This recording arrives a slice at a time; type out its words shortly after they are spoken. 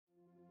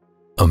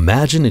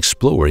Imagine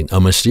exploring a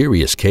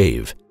mysterious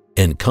cave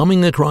and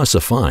coming across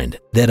a find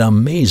that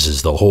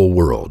amazes the whole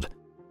world.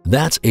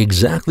 That's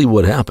exactly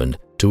what happened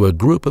to a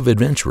group of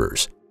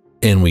adventurers,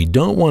 and we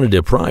don't want to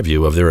deprive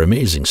you of their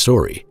amazing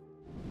story.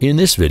 In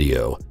this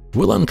video,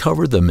 we'll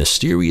uncover the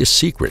mysterious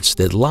secrets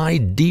that lie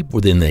deep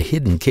within the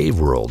hidden cave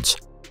worlds,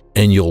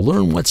 and you'll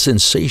learn what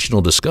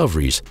sensational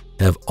discoveries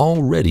have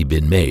already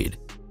been made.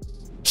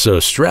 So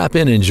strap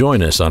in and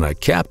join us on a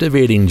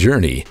captivating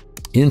journey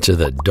into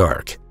the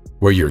dark,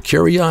 where your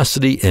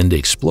curiosity and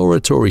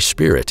exploratory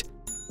spirit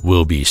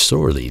will be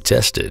sorely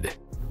tested.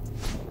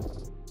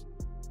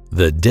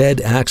 The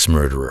Dead Axe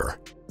Murderer.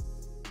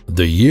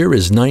 The year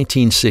is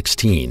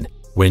 1916,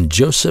 when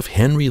Joseph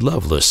Henry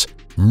Lovelace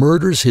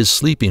murders his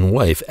sleeping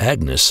wife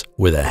Agnes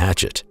with a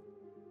hatchet.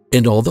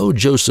 And although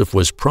Joseph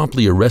was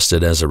promptly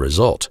arrested as a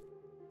result,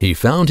 he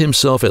found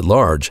himself at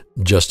large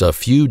just a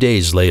few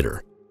days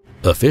later.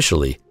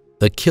 Officially,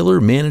 the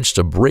killer managed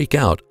to break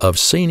out of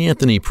St.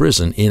 Anthony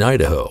Prison in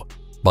Idaho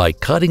by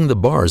cutting the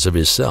bars of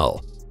his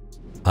cell.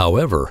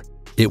 However,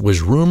 it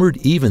was rumored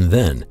even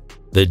then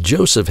that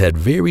Joseph had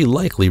very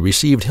likely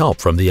received help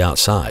from the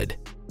outside.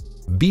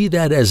 Be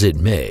that as it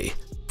may,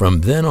 from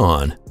then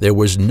on there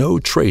was no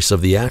trace of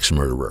the axe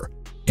murderer,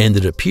 and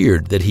it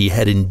appeared that he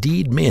had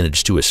indeed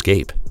managed to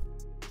escape.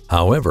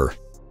 However,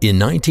 in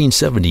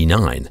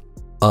 1979,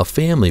 a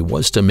family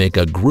was to make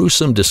a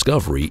gruesome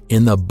discovery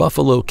in the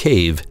Buffalo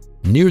Cave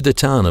near the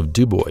town of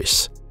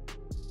Dubois.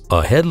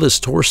 A headless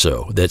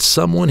torso that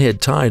someone had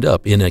tied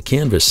up in a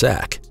canvas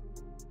sack.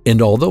 And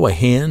although a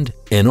hand,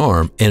 an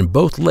arm, and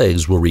both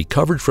legs were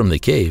recovered from the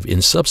cave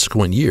in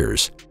subsequent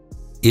years,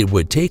 it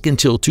would take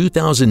until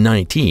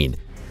 2019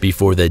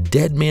 before the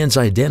dead man's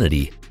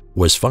identity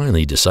was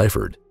finally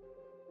deciphered.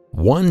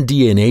 One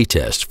DNA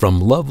test from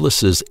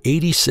Lovelace's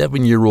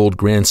 87-year-old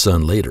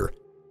grandson later,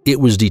 it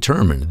was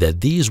determined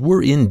that these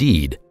were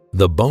indeed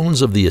the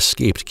bones of the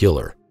escaped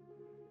killer.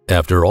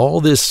 After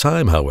all this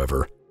time,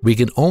 however, we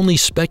can only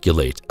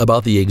speculate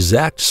about the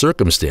exact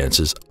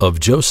circumstances of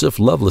Joseph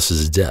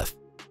Lovelace's death.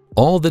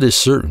 All that is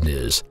certain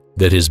is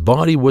that his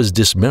body was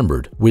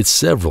dismembered with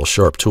several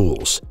sharp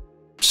tools.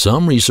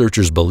 Some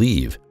researchers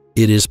believe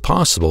it is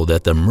possible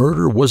that the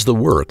murder was the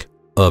work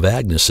of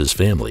Agnes's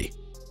family.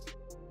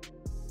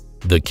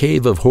 The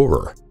Cave of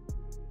Horror.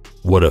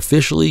 What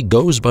officially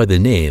goes by the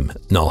name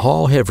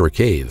Nahal Hever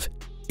Cave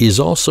is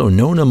also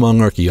known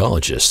among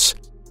archaeologists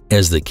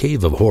as the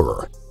Cave of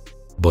Horror.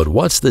 But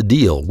what's the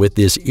deal with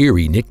this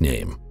eerie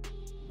nickname?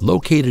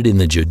 Located in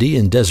the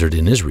Judean desert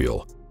in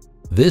Israel,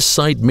 this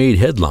site made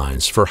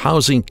headlines for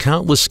housing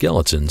countless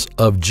skeletons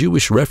of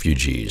Jewish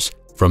refugees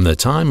from the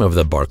time of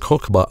the Bar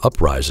Kokhba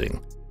uprising.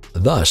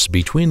 Thus,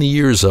 between the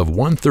years of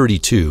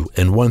 132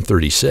 and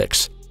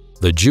 136,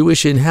 the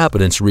Jewish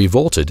inhabitants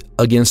revolted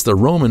against the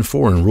Roman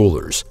foreign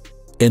rulers,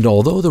 and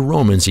although the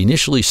Romans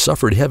initially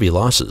suffered heavy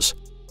losses,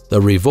 the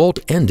revolt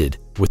ended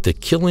with the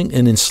killing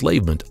and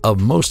enslavement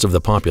of most of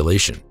the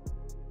population.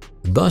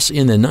 Thus,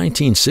 in the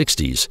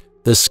 1960s,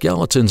 the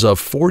skeletons of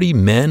 40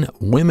 men,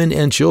 women,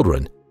 and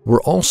children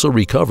were also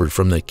recovered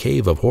from the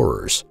Cave of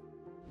Horrors.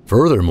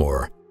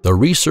 Furthermore, the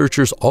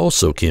researchers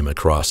also came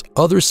across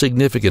other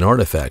significant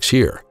artifacts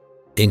here,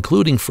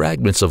 including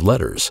fragments of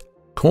letters,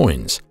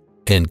 coins,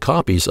 and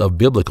copies of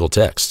biblical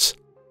texts.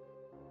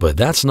 But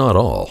that's not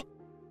all.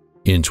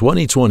 In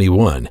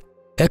 2021,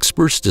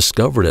 experts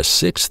discovered a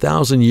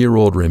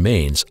 6,000-year-old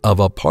remains of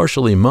a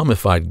partially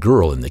mummified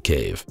girl in the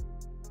cave.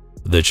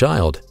 The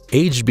child,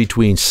 aged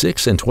between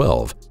 6 and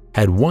 12,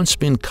 had once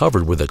been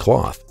covered with a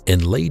cloth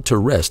and laid to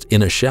rest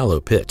in a shallow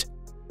pit.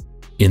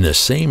 In the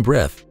same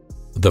breath,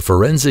 the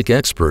forensic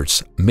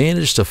experts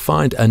managed to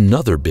find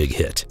another big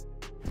hit.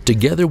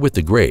 Together with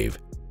the grave,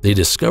 they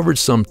discovered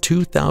some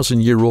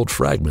 2,000-year-old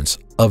fragments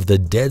of the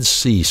Dead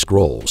Sea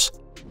Scrolls.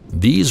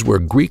 These were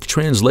Greek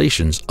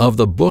translations of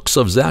the books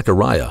of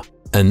Zechariah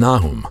and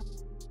Nahum.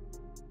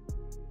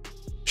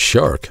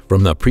 Shark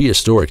from the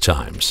prehistoric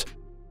times.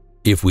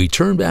 If we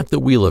turn back the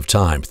wheel of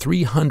time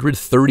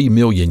 330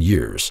 million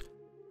years,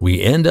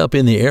 we end up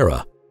in the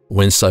era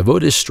when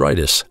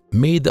Sivotistridis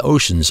made the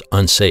oceans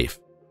unsafe.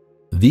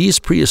 These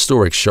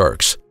prehistoric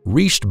sharks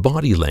reached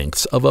body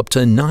lengths of up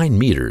to 9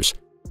 meters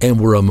and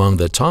were among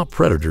the top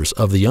predators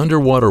of the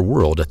underwater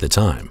world at the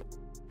time.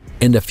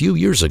 And a few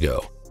years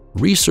ago,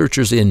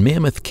 researchers in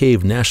Mammoth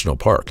Cave National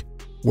Park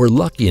were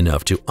lucky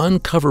enough to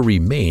uncover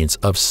remains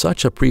of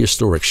such a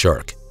prehistoric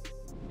shark.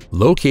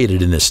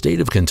 Located in the state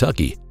of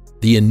Kentucky,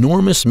 the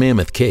enormous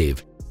Mammoth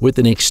Cave, with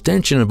an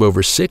extension of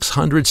over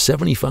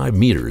 675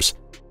 meters,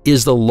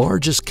 is the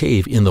largest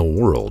cave in the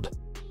world.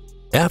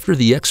 After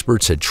the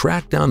experts had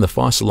tracked down the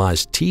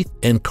fossilized teeth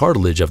and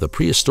cartilage of the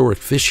prehistoric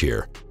fish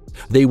here,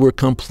 they were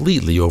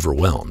completely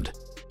overwhelmed.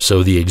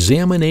 So the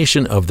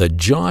examination of the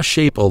jaw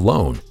shape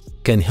alone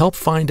can help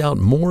find out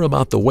more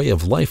about the way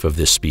of life of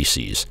this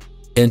species,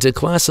 and to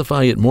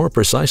classify it more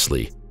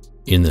precisely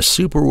in the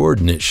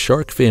superordinate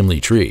shark family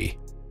tree.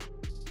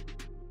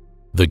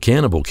 The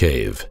Cannibal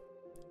Cave.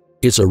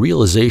 It's a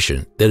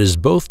realization that is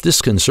both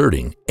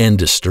disconcerting and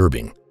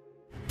disturbing.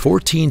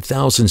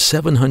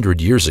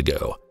 14,700 years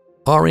ago,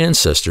 our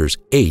ancestors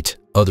ate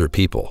other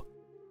people.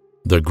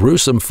 The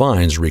gruesome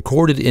finds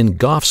recorded in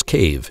Gough's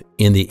Cave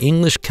in the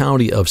English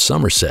county of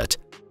Somerset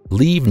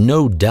leave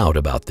no doubt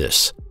about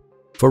this.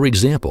 For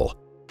example,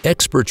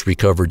 experts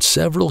recovered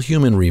several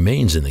human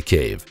remains in the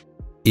cave,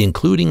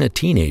 including a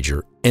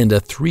teenager and a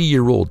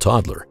 3-year-old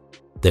toddler,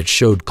 that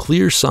showed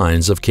clear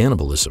signs of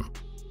cannibalism.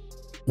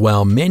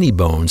 While many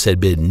bones had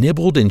been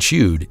nibbled and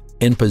chewed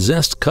and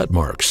possessed cut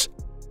marks,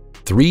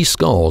 3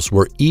 skulls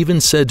were even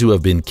said to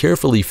have been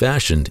carefully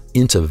fashioned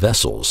into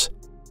vessels.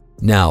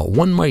 Now,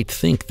 one might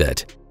think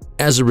that,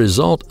 as a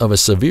result of a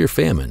severe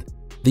famine,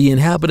 the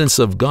inhabitants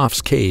of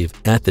Gough's Cave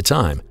at the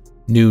time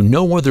knew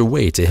no other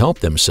way to help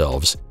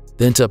themselves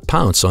than to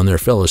pounce on their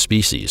fellow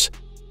species.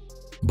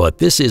 But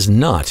this is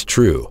not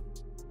true.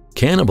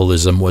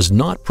 Cannibalism was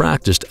not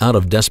practiced out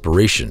of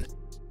desperation,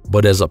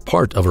 but as a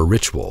part of a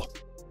ritual.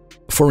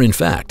 For in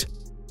fact,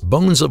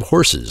 bones of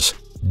horses,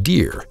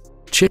 deer,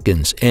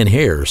 chickens, and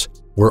hares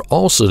were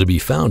also to be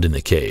found in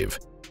the cave,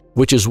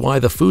 which is why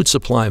the food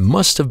supply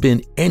must have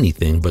been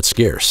anything but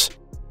scarce.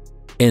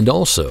 And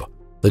also,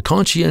 the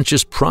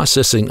conscientious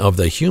processing of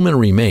the human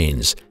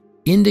remains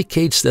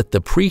indicates that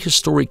the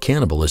prehistoric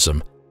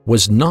cannibalism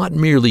was not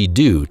merely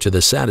due to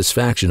the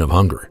satisfaction of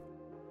hunger.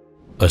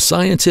 A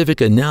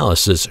scientific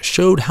analysis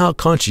showed how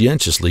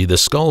conscientiously the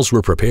skulls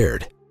were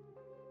prepared.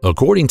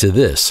 According to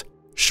this,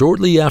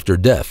 shortly after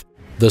death,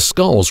 the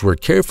skulls were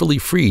carefully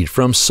freed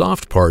from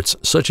soft parts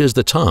such as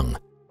the tongue,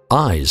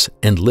 eyes,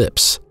 and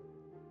lips.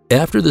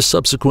 After the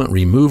subsequent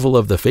removal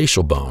of the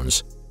facial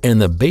bones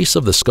and the base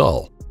of the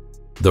skull,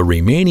 the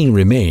remaining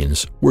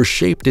remains were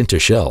shaped into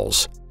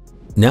shells.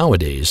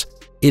 Nowadays,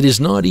 it is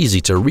not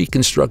easy to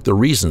reconstruct the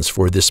reasons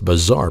for this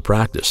bizarre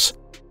practice.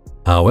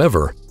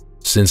 However,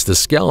 since the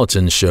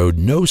skeletons showed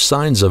no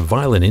signs of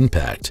violent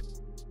impact,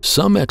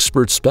 some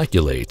experts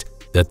speculate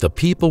that the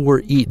people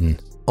were eaten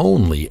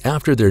only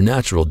after their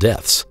natural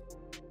deaths,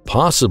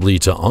 possibly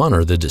to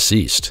honor the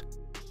deceased.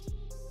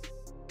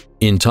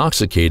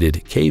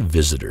 Intoxicated cave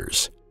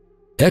visitors.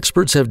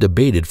 Experts have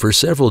debated for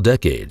several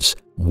decades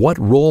what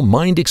role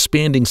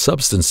mind-expanding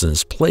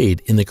substances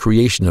played in the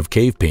creation of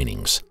cave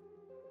paintings.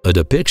 A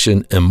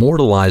depiction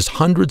immortalized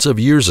hundreds of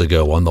years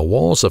ago on the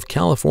walls of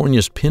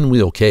California's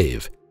Pinwheel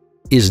Cave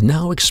is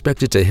now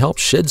expected to help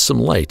shed some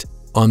light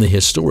on the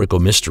historical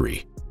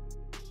mystery.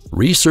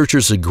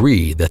 Researchers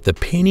agree that the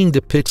painting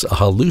depicts a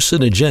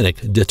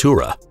hallucinogenic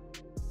datura.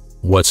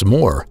 What's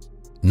more,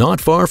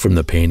 not far from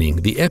the painting,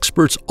 the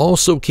experts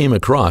also came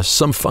across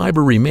some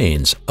fiber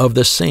remains of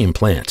the same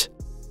plant.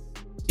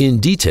 In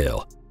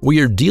detail, we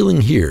are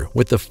dealing here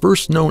with the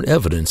first known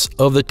evidence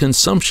of the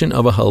consumption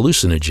of a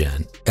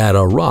hallucinogen at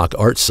a rock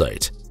art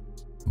site.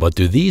 But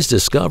do these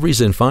discoveries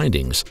and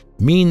findings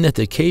mean that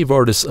the cave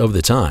artists of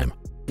the time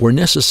were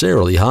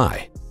necessarily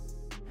high?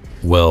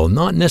 Well,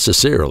 not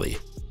necessarily,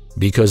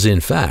 because in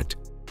fact,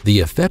 the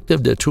effect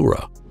of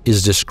datura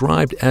is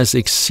described as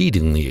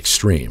exceedingly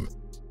extreme.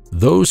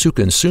 Those who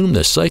consume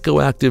the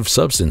psychoactive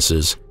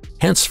substances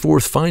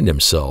henceforth find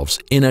themselves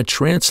in a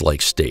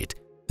trance-like state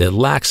that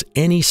lacks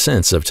any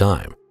sense of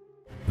time.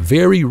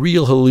 Very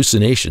real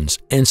hallucinations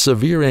and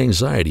severe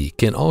anxiety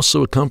can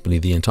also accompany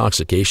the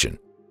intoxication.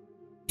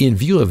 In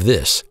view of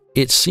this,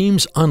 it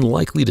seems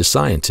unlikely to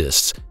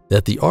scientists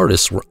that the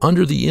artists were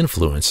under the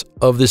influence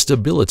of this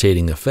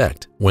debilitating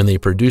effect when they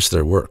produced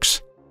their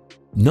works.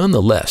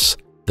 Nonetheless,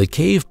 the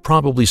cave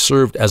probably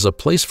served as a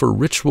place for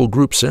ritual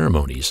group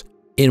ceremonies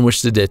in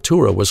which the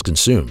datura was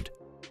consumed.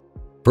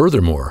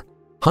 Furthermore,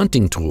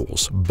 hunting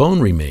tools, bone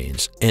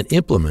remains, and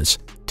implements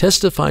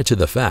testify to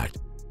the fact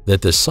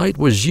that the site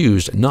was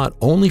used not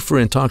only for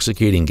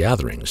intoxicating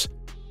gatherings,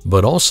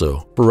 but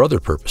also for other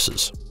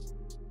purposes.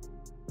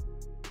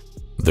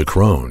 The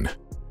Crone.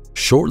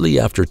 Shortly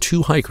after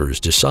 2 hikers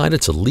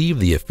decided to leave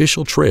the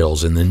official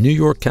trails in the New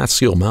York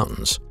Catskill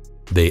Mountains,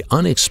 they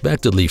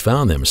unexpectedly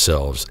found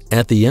themselves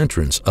at the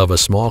entrance of a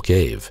small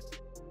cave.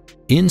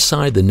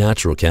 Inside the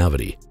natural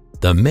cavity,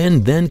 the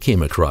men then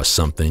came across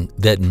something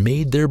that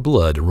made their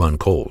blood run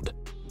cold.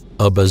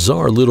 A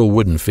bizarre little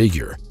wooden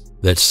figure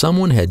that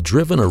someone had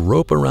driven a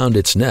rope around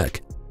its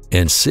neck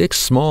and 6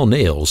 small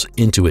nails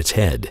into its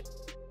head.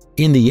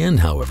 In the end,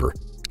 however,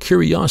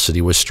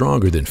 curiosity was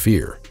stronger than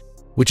fear,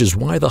 which is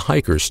why the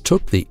hikers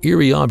took the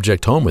eerie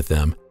object home with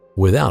them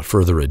without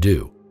further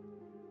ado.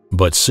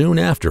 But soon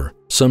after,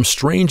 some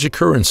strange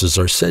occurrences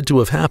are said to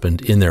have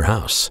happened in their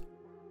house.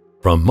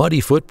 From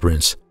muddy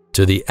footprints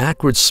to the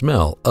acrid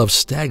smell of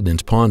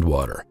stagnant pond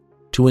water,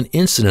 to an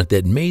incident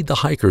that made the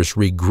hikers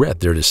regret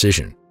their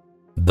decision.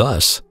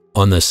 Thus,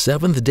 on the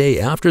 7th day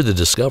after the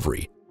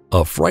discovery,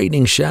 a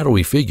frightening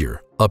shadowy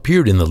figure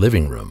appeared in the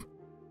living room,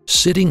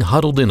 sitting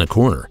huddled in a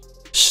corner,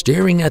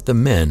 staring at the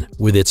men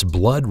with its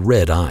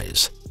blood-red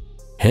eyes.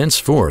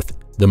 Henceforth,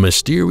 the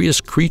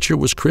mysterious creature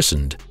was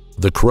christened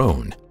the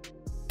Crone,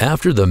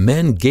 after the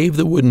men gave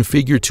the wooden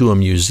figure to a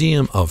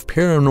museum of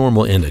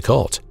paranormal and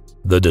occult.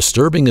 The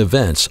disturbing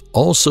events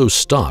also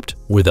stopped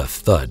with a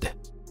thud.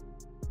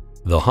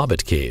 The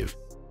Hobbit Cave.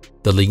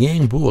 The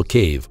Liang Bua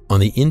Cave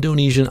on the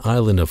Indonesian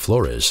island of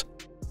Flores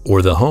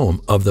or the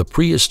home of the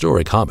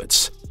prehistoric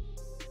hobbits.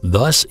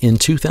 Thus, in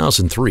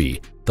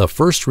 2003, the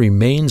first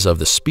remains of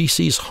the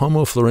species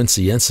Homo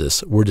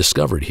floresiensis were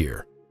discovered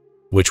here,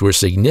 which were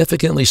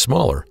significantly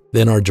smaller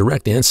than our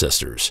direct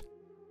ancestors.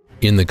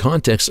 In the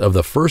context of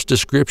the first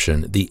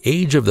description, the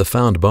age of the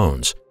found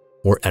bones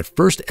were at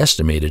first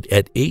estimated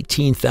at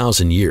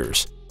 18,000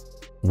 years,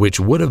 which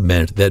would have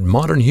meant that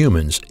modern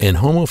humans and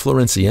Homo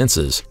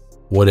floresiensis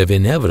would have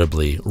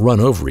inevitably run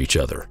over each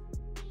other.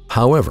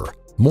 However,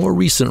 more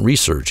recent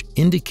research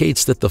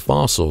indicates that the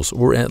fossils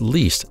were at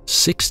least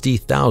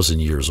 60,000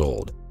 years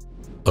old.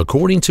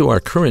 According to our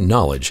current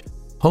knowledge,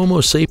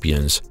 Homo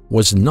sapiens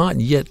was not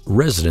yet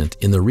resident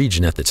in the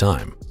region at the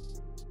time.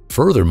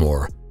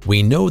 Furthermore,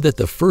 we know that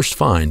the first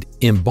find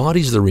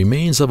embodies the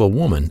remains of a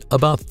woman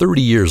about 30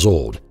 years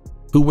old,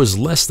 who was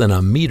less than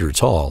a meter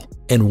tall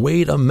and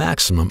weighed a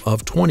maximum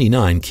of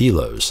 29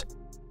 kilos.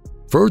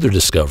 Further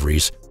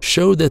discoveries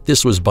showed that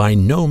this was by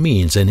no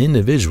means an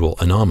individual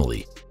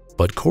anomaly,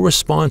 but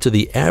correspond to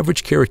the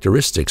average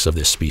characteristics of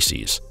this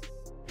species.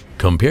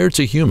 Compared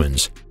to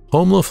humans,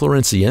 Homo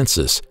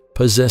floresiensis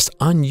possessed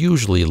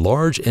unusually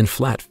large and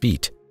flat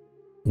feet,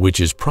 which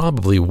is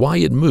probably why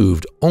it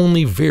moved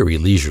only very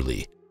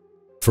leisurely.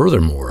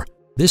 Furthermore,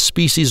 this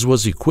species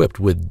was equipped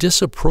with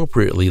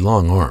disappropriately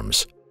long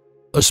arms.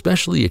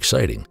 Especially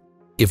exciting,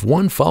 if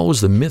one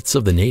follows the myths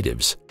of the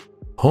natives,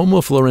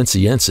 Homo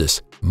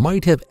floresiensis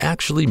might have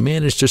actually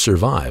managed to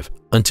survive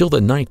until the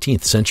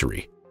 19th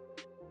century.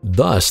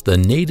 Thus, the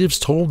natives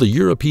told the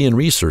European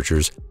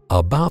researchers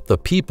about the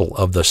people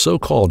of the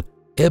so-called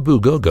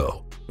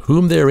Ebugogo,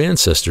 whom their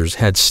ancestors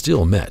had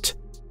still met.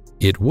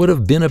 It would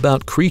have been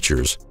about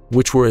creatures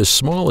which were as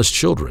small as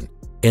children,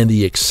 and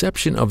the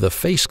exception of the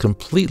face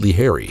completely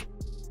hairy.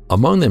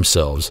 Among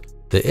themselves,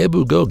 the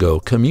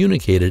Ebugogo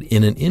communicated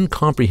in an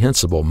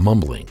incomprehensible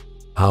mumbling.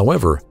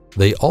 However,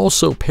 they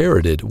also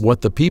parroted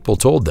what the people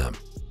told them.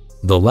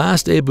 The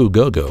last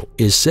Ebugogo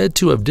is said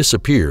to have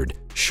disappeared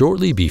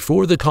shortly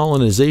before the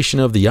colonization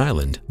of the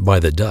island by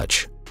the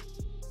Dutch.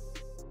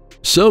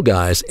 So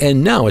guys,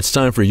 and now it's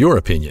time for your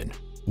opinion.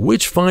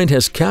 Which find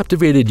has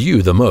captivated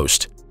you the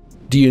most?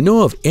 Do you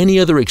know of any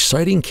other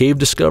exciting cave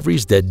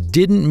discoveries that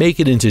didn't make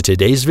it into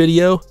today's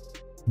video?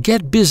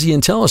 Get busy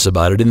and tell us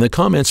about it in the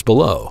comments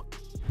below.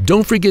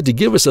 Don't forget to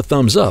give us a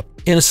thumbs up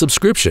and a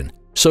subscription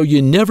so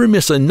you never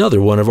miss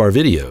another one of our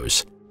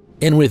videos.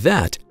 And with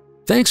that,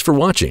 thanks for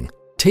watching,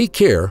 take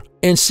care,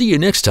 and see you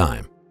next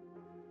time.